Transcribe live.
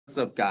What's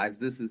up, guys?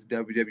 This is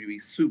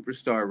WWE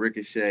superstar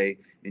Ricochet,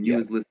 and you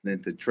was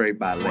listening to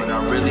TREYBAILE. What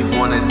I really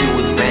wanna do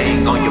is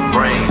bang on your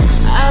brain.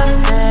 I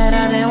said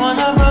I didn't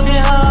want a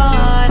broken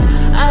heart.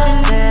 I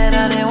said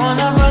I didn't want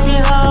a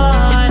broken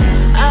heart.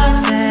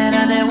 I said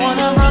I didn't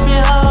want a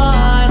broken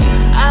heart.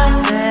 I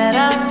said,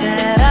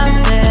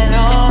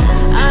 oh.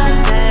 I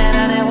said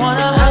I didn't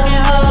want a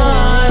broken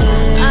heart.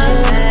 I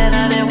said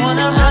I didn't want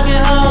a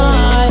broken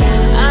heart.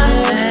 I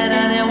said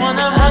I didn't want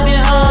a broken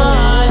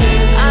heart.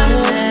 I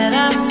said,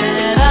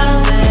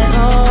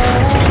 oh.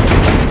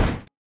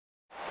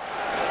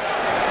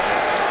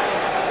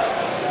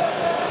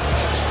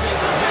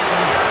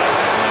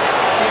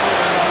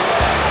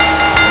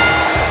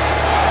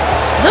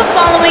 The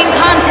following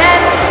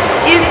contest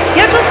is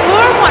scheduled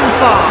for one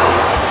fall.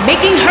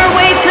 Making her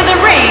way to the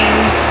ring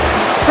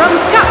from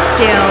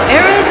Scottsdale,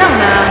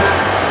 Arizona,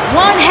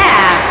 one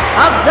half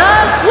of the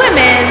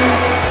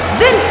women's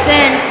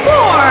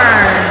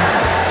Borne.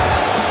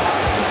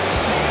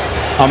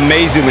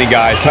 Amazingly,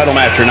 guys, title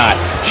match or not,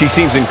 she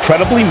seems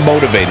incredibly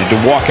motivated to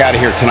walk out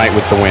of here tonight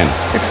with the win.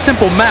 It's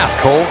simple math,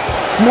 Cole.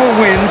 More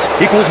wins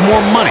equals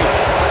more money.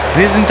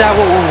 And isn't that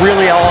what we're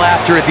really all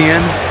after at the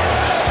end?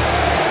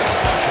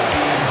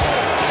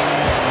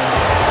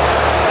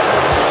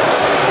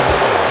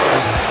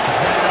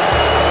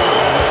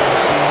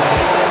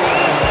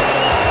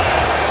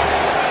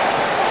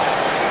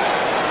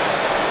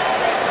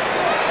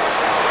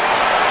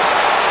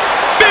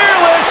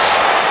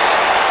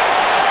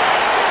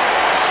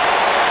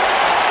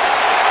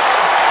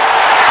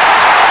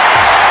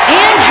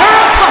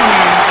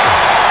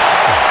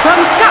 From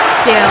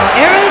Scottsdale,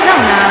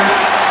 Arizona,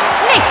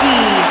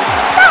 Nikki.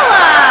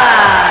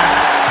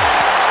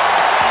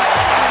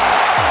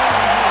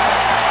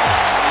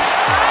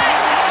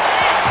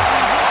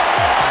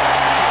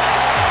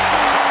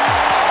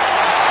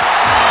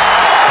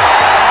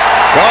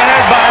 Go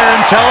ahead,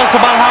 Byron. Tell us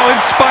about how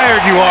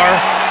inspired you are.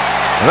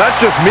 Not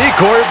just me,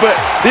 Corey, but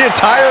the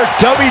entire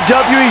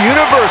WWE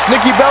Universe.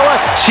 Nikki Bella,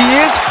 she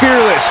is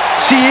fearless.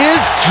 She is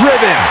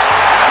driven.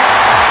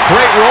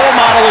 Great role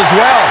model as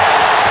well.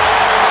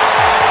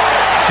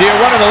 She had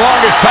one of the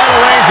longest title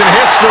reigns in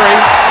history.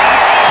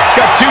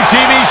 Got 2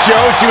 TV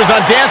shows. She was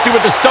on Dancing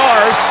with the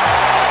Stars.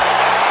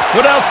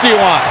 What else do you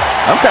want?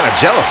 I'm kind of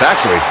jealous,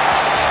 actually.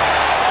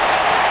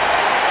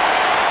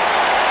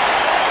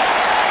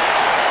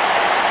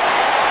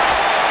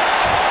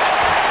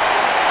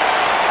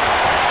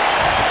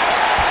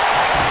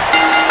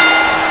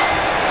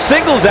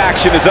 Singles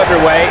action is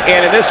underway,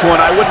 and in this one,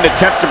 I wouldn't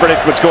attempt to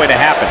predict what's going to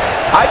happen.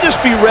 I'd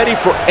just be ready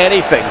for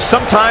anything.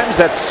 Sometimes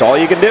that's all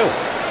you can do.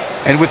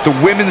 And with the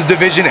women's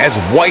division as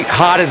white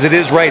hot as it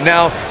is right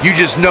now, you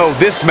just know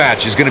this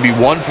match is going to be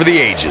one for the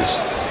ages.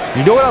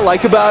 You know what I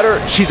like about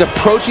her? She's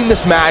approaching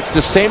this match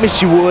the same as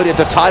she would if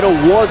the title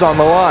was on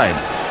the line.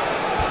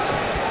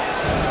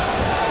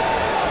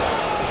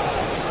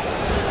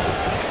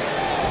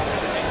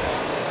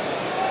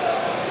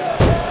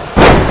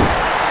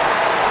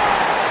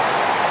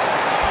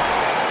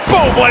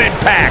 Boom, what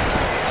impact!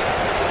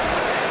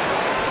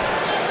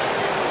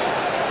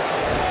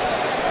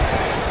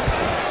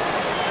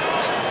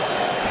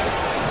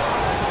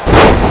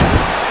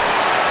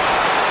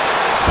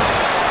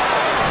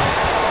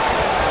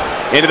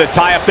 Into the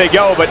tie-up they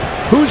go, but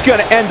who's going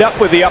to end up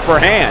with the upper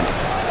hand?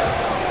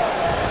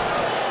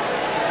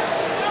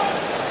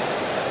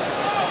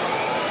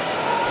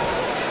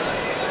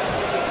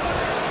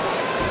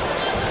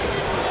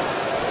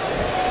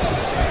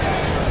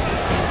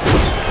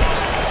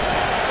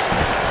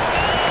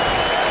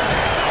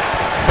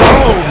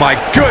 Oh my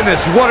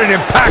goodness, what an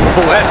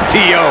impactful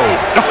STO.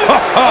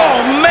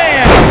 Oh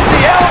man,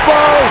 the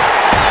elbow!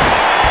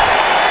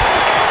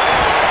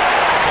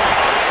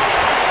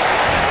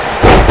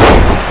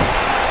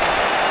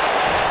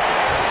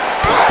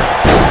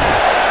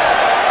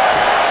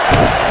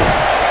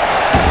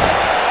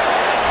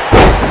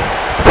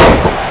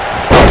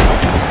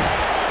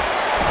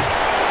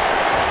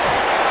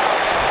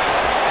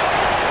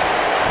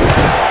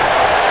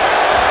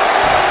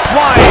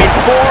 Flying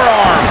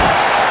forearm.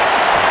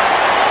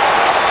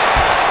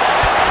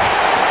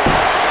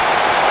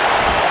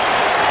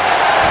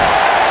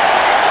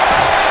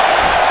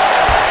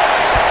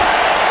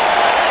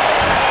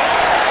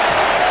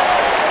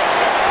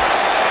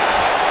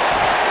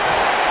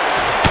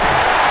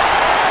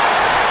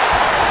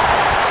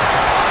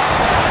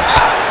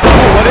 Oh,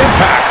 what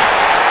impact.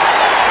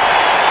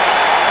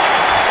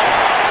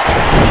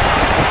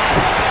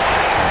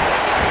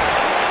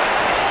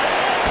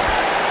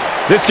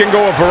 This can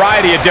go a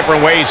variety of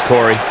different ways,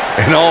 Corey.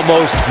 And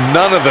almost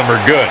none of them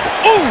are good.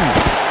 Ooh!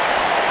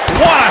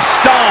 What a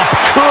stomp!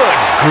 Good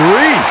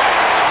grief!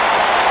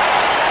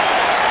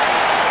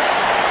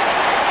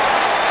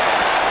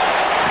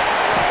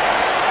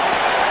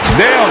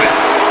 Nailed it.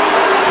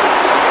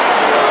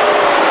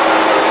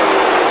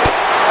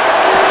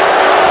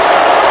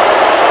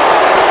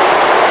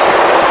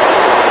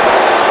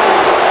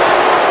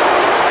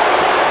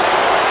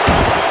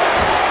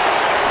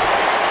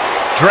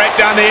 Draped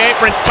down the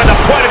apron with the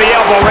point of the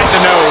elbow right in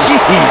the nose.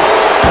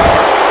 Jeez.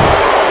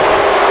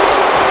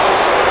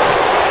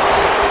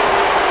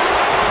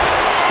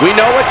 We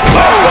know it's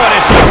good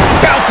as she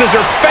bounces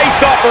her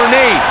face off her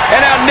knee. And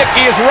now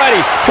Nikki is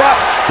ready.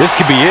 This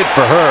could be it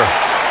for her.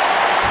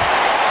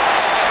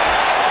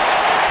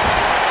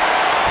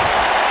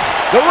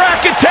 The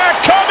rack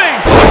attack coming.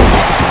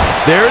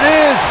 There it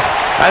is.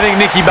 I think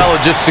Nikki Bella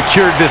just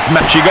secured this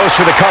match. She goes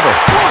for the cover.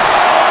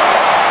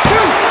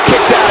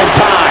 Kicks out in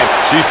time.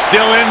 She's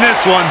still in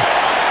this one.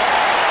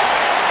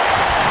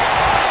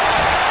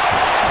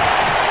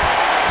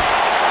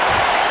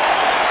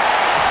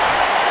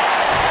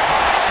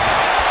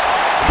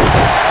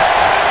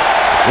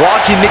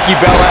 Watching Nikki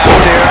Bella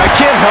out there, I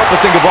can't help but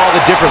think of all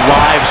the different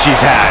lives she's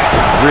had.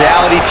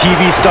 Reality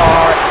TV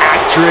star,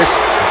 actress,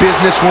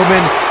 businesswoman,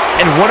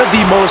 and one of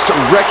the most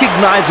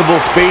recognizable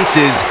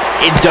faces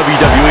in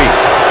WWE.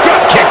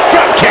 Drop kick,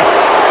 drop kick.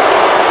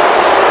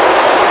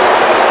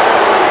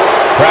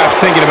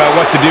 Perhaps thinking about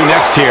what to do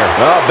next here.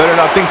 Oh, better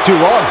not think too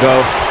long,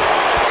 though.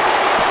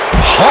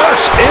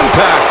 Harsh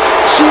impact.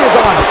 She is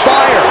on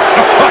fire.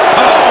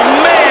 Oh,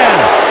 man.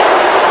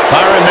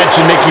 Byron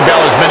mentioned Nikki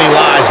Bella's many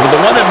lives, but the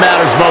one that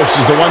matters most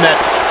is the one that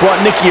brought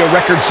Nikki a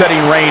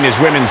record-setting reign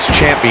as women's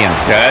champion.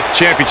 Yeah, that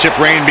championship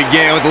reign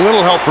began with a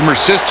little help from her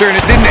sister, and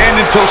it didn't end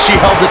until she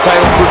held the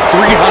title for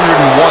 301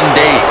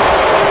 days.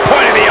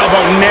 Point of the elbow,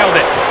 nailed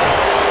it.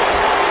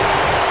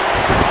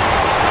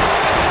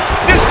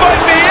 This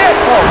might be it.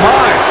 Oh,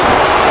 my.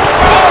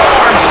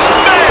 Forearm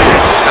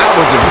smash. That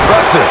was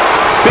impressive.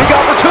 Big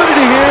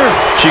opportunity here.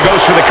 She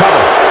goes for the cover.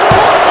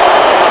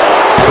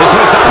 This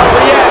one's not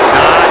over yet.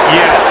 Not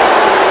yet.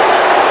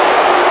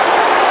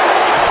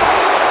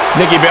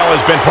 Nikki Bella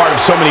has been part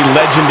of so many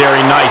legendary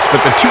nights,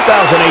 but the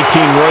 2018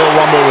 Royal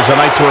Rumble was a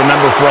night to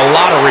remember for a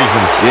lot of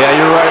reasons. Yeah,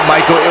 you're right,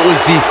 Michael. It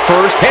was the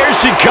first. Here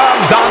she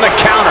comes on the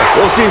counter.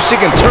 We'll see if she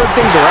can turn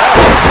things around.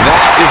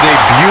 That is a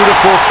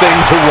beautiful thing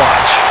to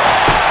watch.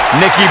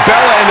 Nikki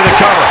Bella into the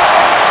cover.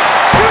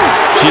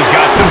 She's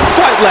got some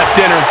fight left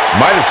in her.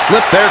 Might have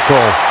slipped there,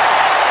 Cole.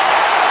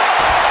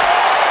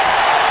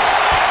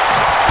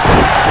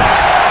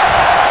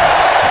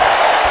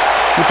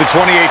 With the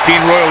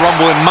 2018 Royal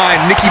Rumble in mind,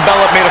 Nikki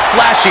Bella made a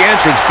flashy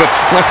entrance, but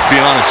let's be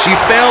honest, she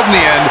failed in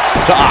the end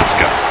to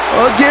Asuka.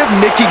 I'll give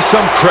Nikki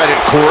some credit,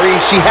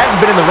 Corey. She hadn't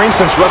been in the ring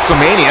since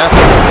WrestleMania,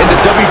 and the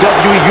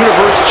WWE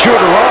Universe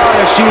cheered her on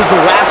as she was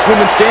the last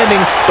woman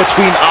standing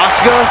between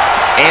Asuka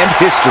and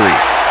history.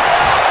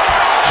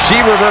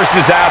 She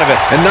reverses out of it.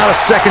 And not a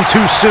second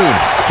too soon.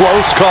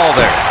 Close call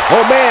there.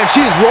 Oh, man,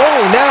 she's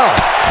rolling now.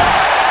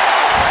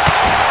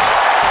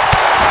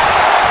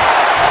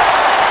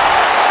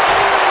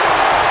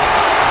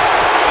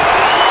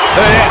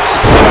 Look at this.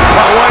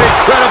 Oh, what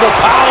incredible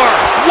power.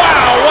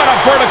 Wow, what a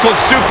vertical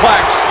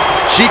suplex.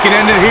 She can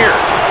end it here.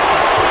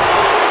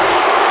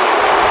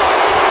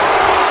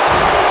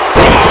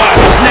 Oh, what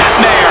a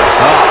snapmare.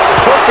 Oh,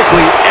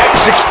 perfectly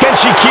executed. Can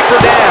she keep her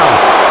down?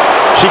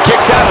 She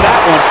kicks out of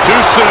that one.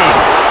 Too soon.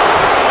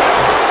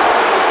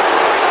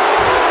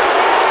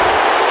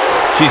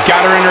 She's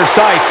got her in her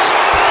sights.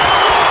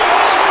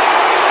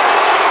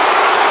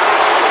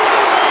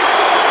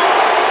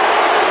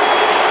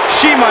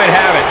 She might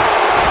have it.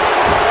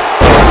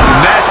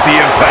 Nasty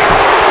impact.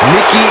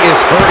 Nikki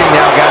is hurting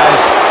now,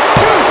 guys.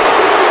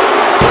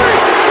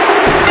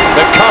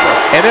 The cover.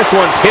 And this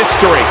one's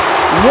history.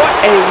 What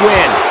a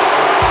win.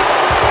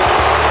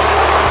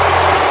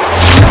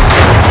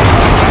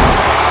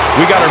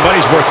 We got our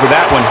money's worth with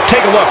that one.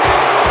 Take a look.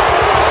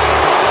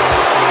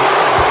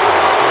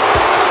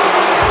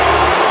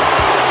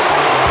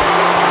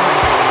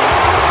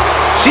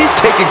 She's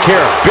taking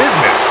care of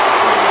business.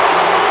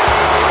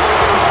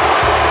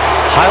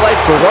 Highlight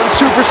for one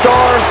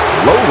superstar,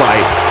 low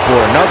light for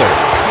another.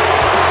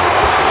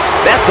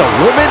 That's a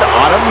woman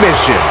on a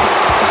mission.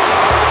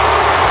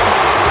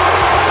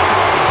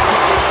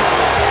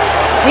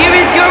 Here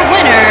is your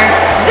winner,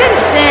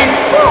 Vincent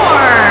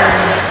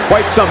Borne.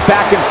 Quite some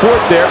back and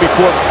forth there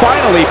before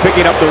finally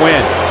picking up the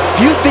win.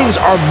 Few things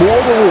are more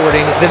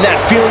rewarding than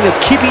that feeling of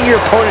keeping your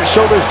opponent's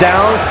shoulders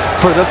down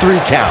for the 3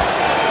 count.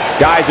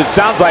 Guys, it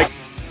sounds like